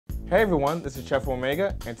Hey everyone, this is Chet from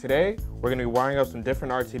Omega, and today we're going to be wiring up some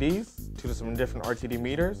different RTDs to some different RTD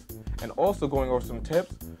meters, and also going over some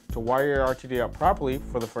tips to wire your RTD up properly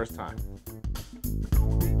for the first time.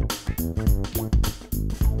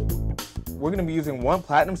 We're going to be using one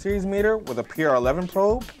Platinum Series meter with a PR11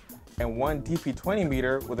 probe and one DP20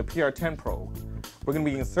 meter with a PR10 probe. We're going to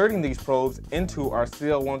be inserting these probes into our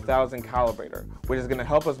CL1000 calibrator, which is going to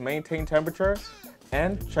help us maintain temperature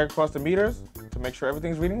and check across the meters to make sure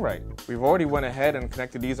everything's reading right. We've already went ahead and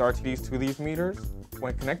connected these RTDs to these meters.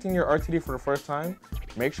 When connecting your RTD for the first time,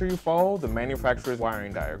 make sure you follow the manufacturer's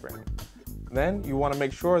wiring diagram. Then you want to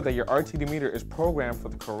make sure that your RTD meter is programmed for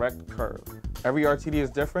the correct curve. Every RTD is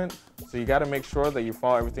different, so you got to make sure that you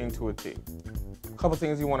follow everything to a T. A couple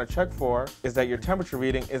things you want to check for is that your temperature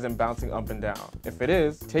reading isn't bouncing up and down. If it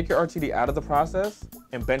is, take your RTD out of the process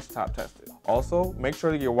and benchtop test it. Also, make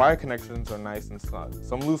sure that your wire connections are nice and snug.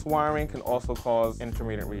 Some loose wiring can also cause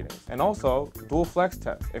intermittent readings. And also, dual flex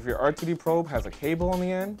test. If your RTD probe has a cable on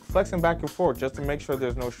the end, flex them back and forth just to make sure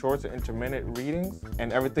there's no shorts or intermittent readings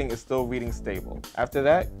and everything is still reading stable. After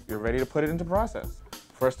that, you're ready to put it into process.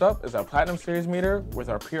 First up is our Platinum Series meter with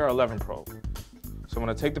our PR11 probe. So I'm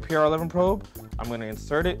going to take the PR11 probe, I'm going to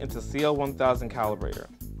insert it into CL1000 calibrator.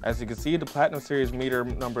 As you can see, the Platinum Series meter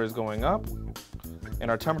number is going up, and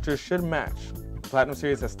our temperature should match. The Platinum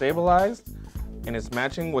Series has stabilized, and it's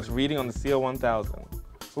matching what's reading on the CL1000.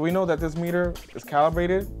 So we know that this meter is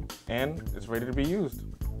calibrated, and it's ready to be used.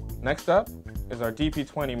 Next up is our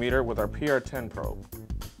DP20 meter with our PR10 probe.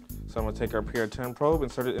 So I'm going to take our PR10 probe,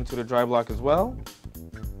 insert it into the dry block as well.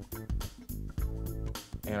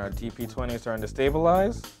 And our DP20 is starting to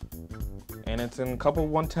stabilize, and it's in a couple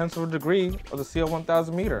 1/10 of a degree of the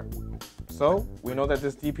CL1000 meter. So we know that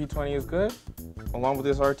this DP20 is good, along with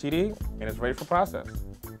this RTD, and it's ready for process.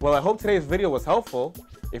 Well, I hope today's video was helpful.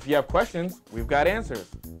 If you have questions, we've got answers.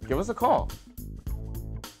 Give us a call.